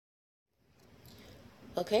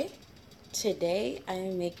Okay, today I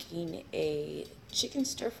am making a chicken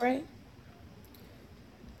stir fry.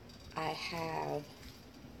 I have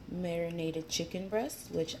marinated chicken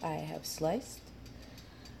breast, which I have sliced.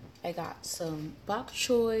 I got some bok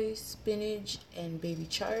choy, spinach, and baby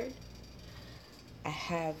chard. I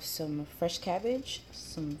have some fresh cabbage,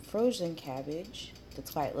 some frozen cabbage.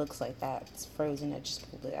 That's why it looks like that. It's frozen, I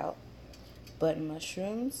just pulled it out. Button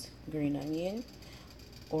mushrooms, green onion,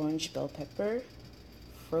 orange bell pepper,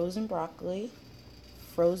 frozen broccoli,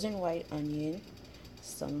 frozen white onion,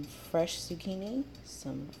 some fresh zucchini,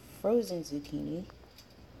 some frozen zucchini,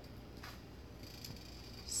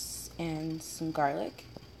 and some garlic.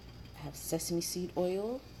 I have sesame seed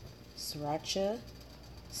oil, sriracha,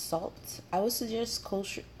 salt. I would suggest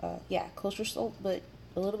kosher salt, but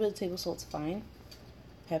a little bit of table salt's fine.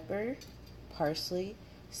 Pepper, parsley,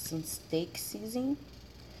 some steak seasoning.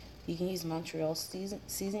 You can use Montreal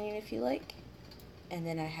seasoning if you like. And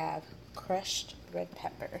then I have crushed red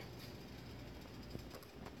pepper.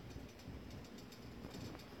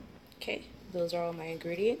 Okay, those are all my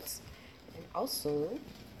ingredients. And also,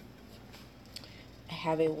 I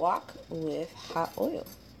have a wok with hot oil.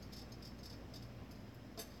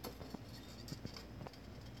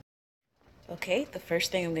 Okay, the first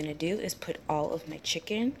thing I'm going to do is put all of my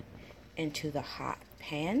chicken into the hot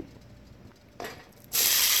pan.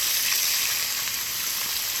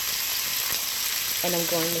 And I'm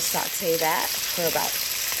going to saute that for about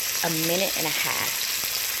a minute and a half.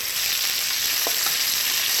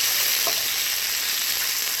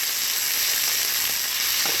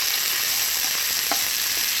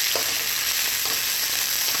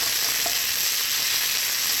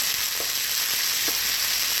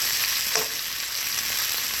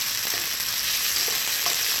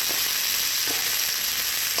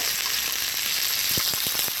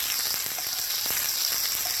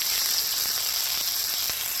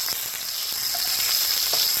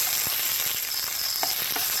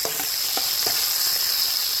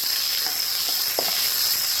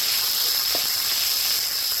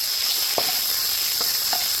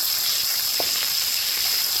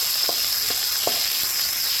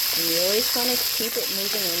 You always want to keep it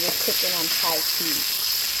moving when you're cooking on high heat.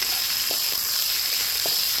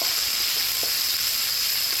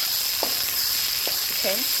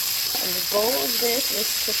 Okay, and the goal of this is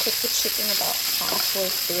to cook the chicken about halfway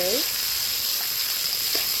through,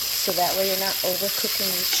 so that way you're not overcooking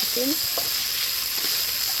your chicken,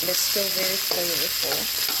 and it's still very flavorful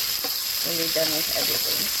when you're done with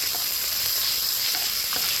everything.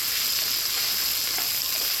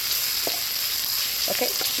 Okay,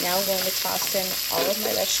 now I'm going to toss in all of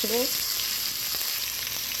my vegetables.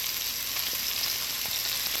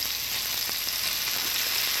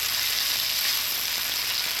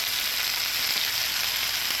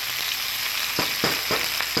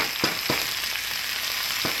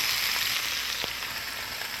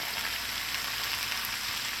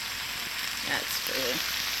 That's good.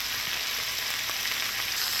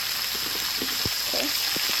 Okay.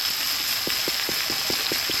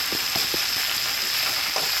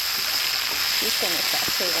 Just going to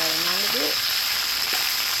saute that around a bit.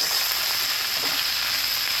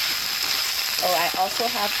 Oh, I also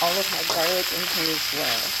have all of my garlic in here as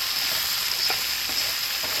well.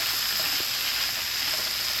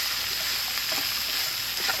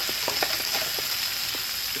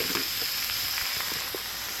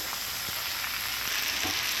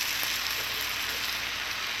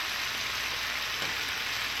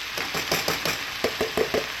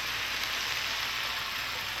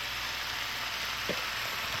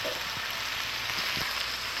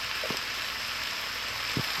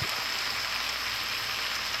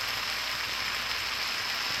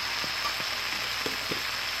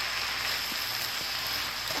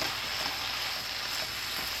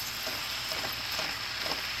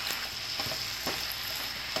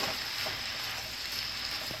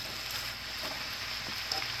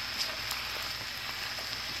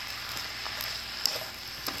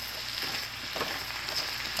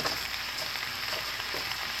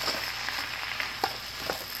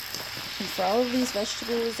 And for all of these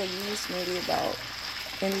vegetables, I use maybe about,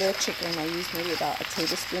 in the chicken, I use maybe about a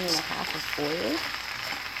tablespoon and a half of oil.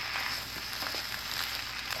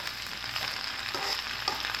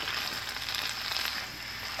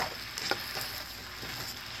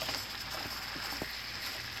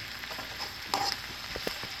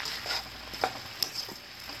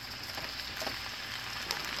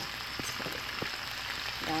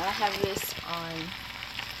 Now I have this on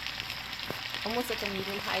almost like a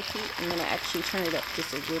medium-high heat. I'm going to actually turn it up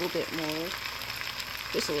just a little bit more.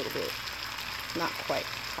 Just a little bit. Not quite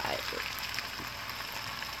high, but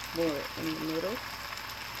more in the middle.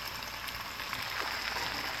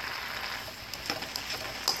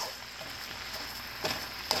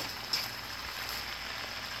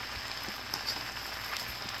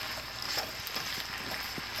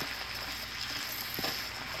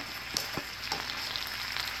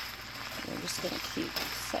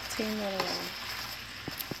 everything that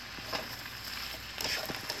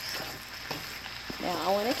Now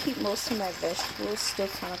I want to keep most of my vegetables still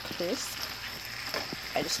kind of crisp.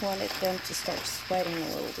 I just wanted them to start sweating a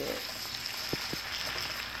little bit.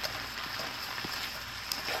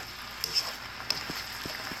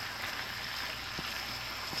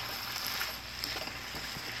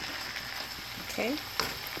 Okay,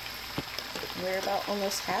 we're about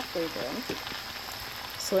almost halfway done.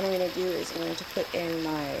 So what I'm going to do is I'm going to put in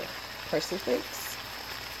my parsley flakes.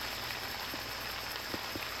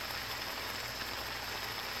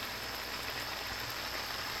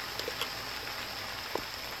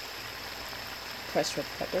 Crushed red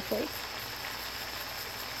pepper flakes.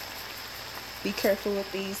 Be careful with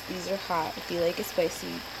these. These are hot. If you like it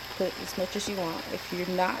spicy, put as much as you want. If you're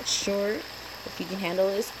not sure if you can handle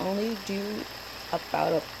this, only do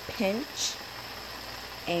about a pinch.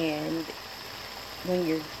 And when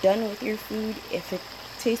you're done with your food, if it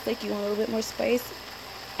tastes like you want a little bit more spice,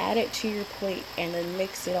 add it to your plate and then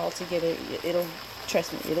mix it all together. It'll,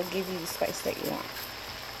 trust me, it'll give you the spice that you want.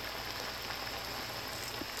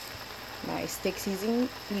 My steak seasoning,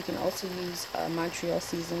 you can also use Montreal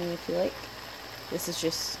seasoning if you like. This is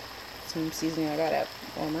just some seasoning I got at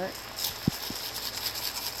Walmart.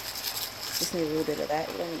 Just need a little bit of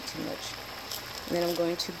that, you don't need too much. And then I'm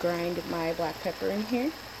going to grind my black pepper in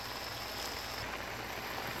here.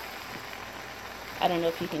 I don't know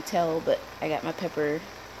if you can tell, but I got my pepper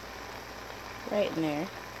right in there.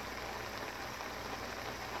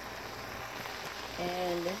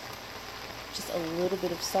 And just a little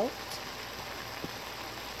bit of salt.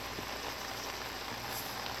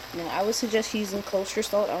 Now, I would suggest using kosher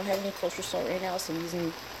salt. I don't have any kosher salt right now, so I'm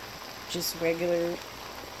using just regular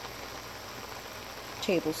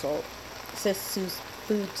table salt. It says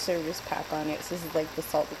food service pack on it, so this is like the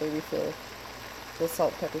salt that they refill. The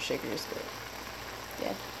salt pepper shakers, but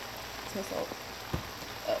yeah, it's my salt.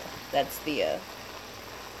 Oh, that's the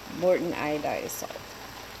Morton iodized salt.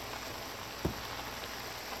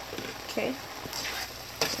 Okay,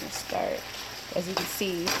 I'm gonna start. As you can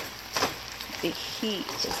see, the heat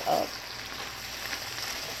is up.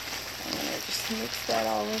 I'm gonna just mix that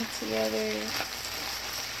all in together.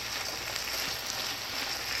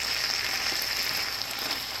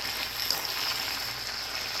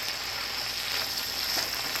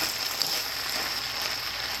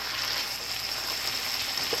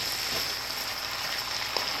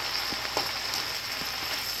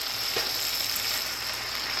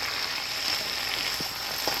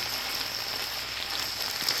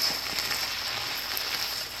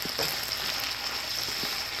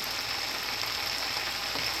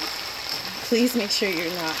 Please make sure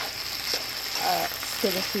you're not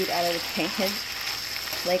spilling food out of the pan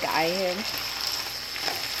like I am.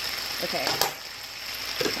 Okay,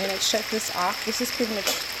 I'm gonna shut this off. This is pretty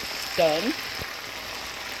much done.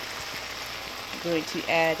 I'm going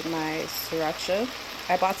to add my sriracha.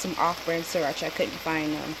 I bought some off-brand sriracha. I couldn't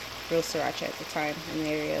find real sriracha at the time in the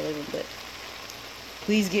area I live in, but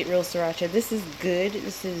please get real sriracha. This is good.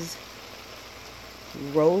 This is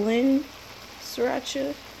Roland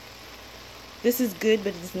sriracha. This is good,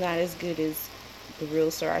 but it's not as good as the real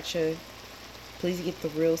sriracha. Please get the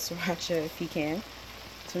real sriracha if you can.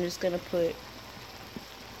 So I'm just gonna put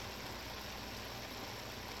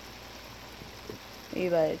maybe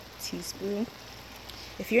about a teaspoon.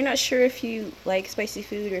 If you're not sure if you like spicy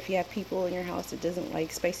food or if you have people in your house that doesn't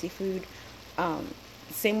like spicy food,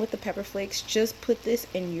 same with the pepper flakes. Just put this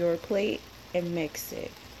in your plate and mix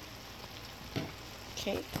it.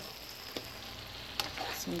 Okay.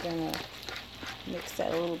 So I'm gonna mix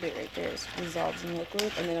that a little bit right there. It dissolves in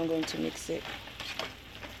liquid, and then I'm going to mix it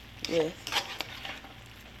with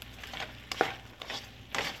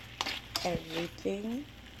everything.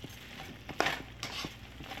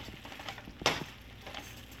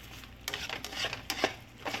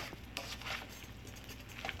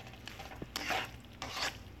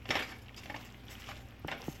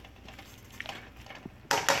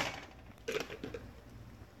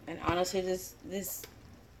 And honestly, this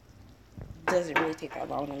doesn't really take that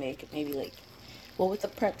long to make. Maybe like, well, with the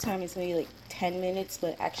prep time, it's maybe like 10 minutes,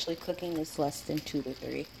 but actually cooking is less than 2 to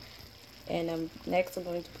 3. And next, I'm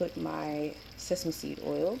going to put my sesame seed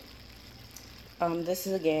oil. This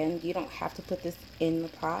is, again, you don't have to put this in the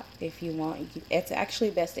pot if you want. It's actually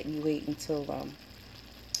best that you wait until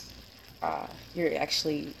you're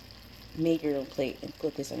actually made your own plate and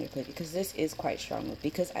put this on your plate, because this is quite strong.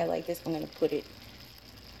 Because I like this, I'm going to put it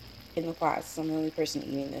in the pot. So I'm the only person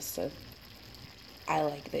eating this, so I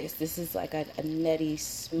like this. This is like a nutty,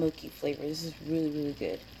 smoky flavor. This is really, really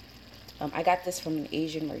good. I got this from an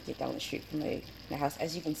Asian market down the street from my house.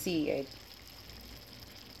 As you can see,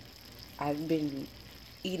 I've been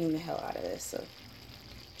eating the hell out of this, so I'm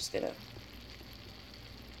just gonna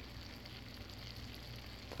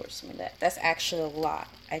pour some of that. That's actually a lot.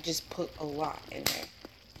 I just put a lot in there.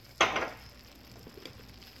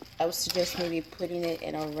 I would suggest maybe putting it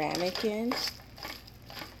in a ramekin.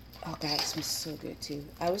 Oh god, it smells so good too.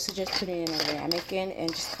 I would suggest putting it in a ramekin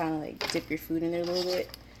and just kind of like dip your food in there a little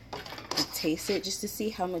bit and taste it just to see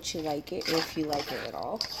how much you like it or if you like it at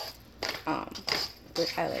all.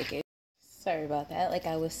 But I like it. Sorry about that. Like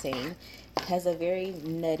I was saying, it has a very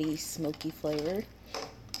nutty, smoky flavor.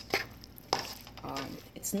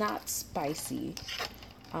 It's not spicy.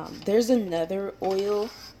 There's another oil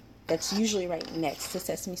that's usually right next to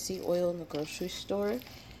sesame seed oil in the grocery store.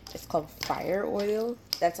 It's called fire oil.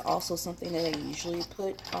 That's also something that I usually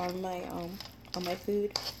put on my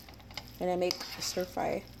food when I make a stir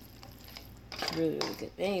fry. It's really, really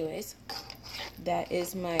good. But anyways, that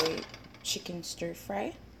is my chicken stir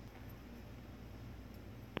fry.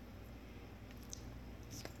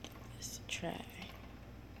 Let's give this a try.